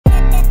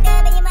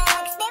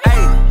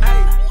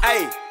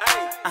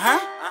Hey,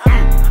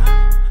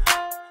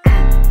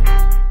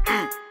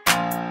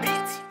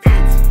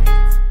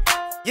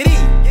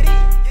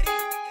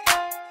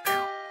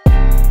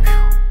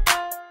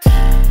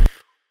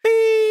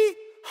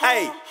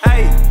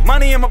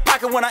 money in my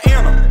pocket when I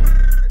enter.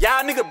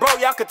 Y'all niggas broke,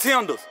 y'all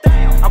contenders.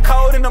 I'm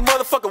cold in the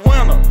motherfucking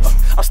winter.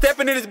 I'm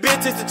stepping in this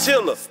bitch, it's a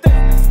chiller.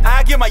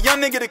 I get my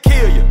young nigga to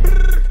kill you.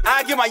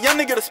 I get my young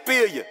nigga to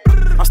spill you.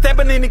 I'm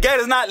stepping in the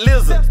gators, not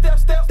lizard.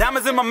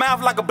 Diamonds in my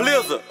mouth like a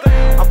blizzard.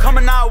 I'm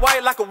coming out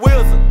white like a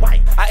wizard.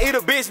 I eat a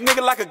bitch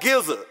nigga like a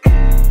gizzard.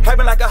 Play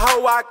me like a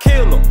hoe, I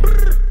kill him.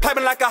 Play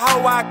me like a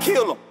hoe, I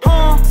kill him.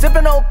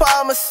 Sippin' on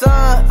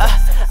Parmesan.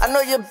 I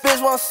know your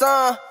bitch want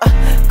some.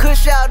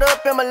 Kush out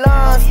up in my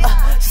lungs.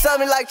 Suck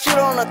me like shit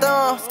on a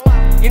thumb.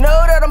 You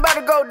know that I'm about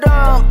to go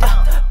dumb.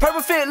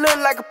 Purple fit look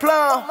like a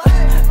plum.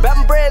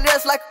 Bappin' bread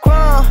less like a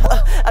crumb.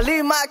 I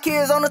leave my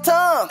kids on the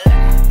tongue.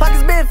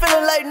 Pockets been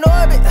feeling like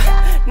Norbit.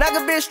 Knock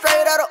a bitch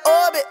straight out of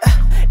orbit.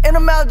 In the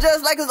mouth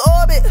just like his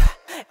orbit.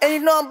 And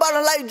you know I'm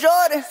ballin' like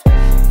Jordan.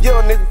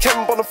 Young nigga came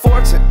up on a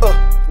fortune,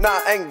 nah,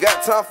 I ain't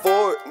got time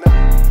for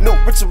it. New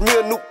Richard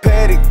Mill, new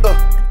Paddock,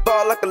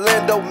 ball like a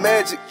Lando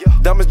Magic.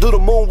 Diamonds do the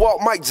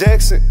moonwalk, Mike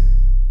Jackson.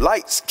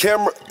 Lights,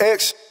 camera,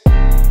 action.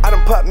 I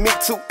done popped me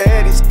 2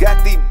 addies,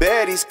 got these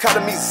baddies,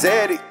 calling me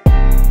Zaddy.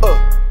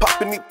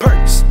 Poppin' these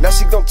perks, now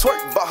she gon' twerk,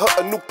 bought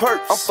her a new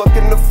purse. I'm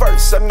fucking the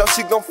first, I know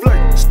she gon'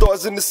 flirt.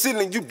 Stars in the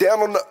ceiling, you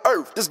down on the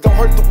earth. This gon'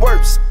 hurt the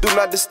worst, do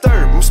not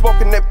disturb. I'm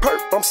smoking that perp,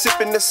 I'm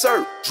sipping that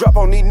syrup. Drop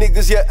on these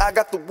niggas, yeah, I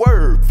got the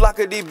word. Flock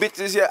of these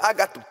bitches, yeah, I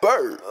got the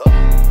bird.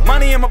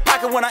 Money in my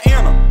pocket when I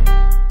enter.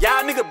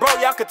 Y'all niggas broke,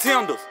 y'all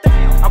contenders.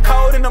 I'm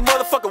cold in the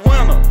motherfucking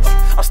winter.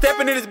 I'm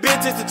stepping in this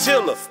bitch, it's a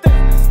chiller.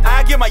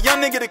 I get my young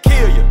nigga to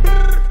kill you.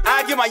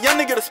 I get my young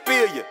nigga to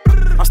spill you.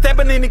 I'm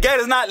stepping in the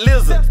gators, not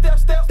lizard.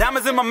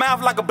 Diamonds in my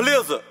mouth like a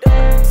blizzard.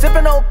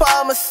 Sippin' on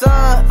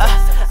Parmesan.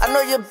 I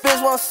know your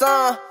bitch want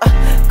some.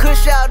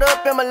 Kush out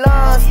up in my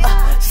lungs.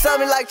 Suck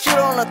me like shit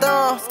on a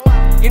thumb.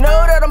 You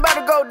know that I'm about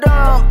to go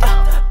dumb.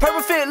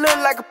 Purple fit look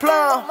like a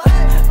plum.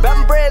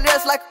 Bappin' bread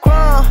less like a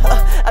crumb.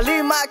 I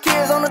leave my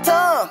kids on the tongue.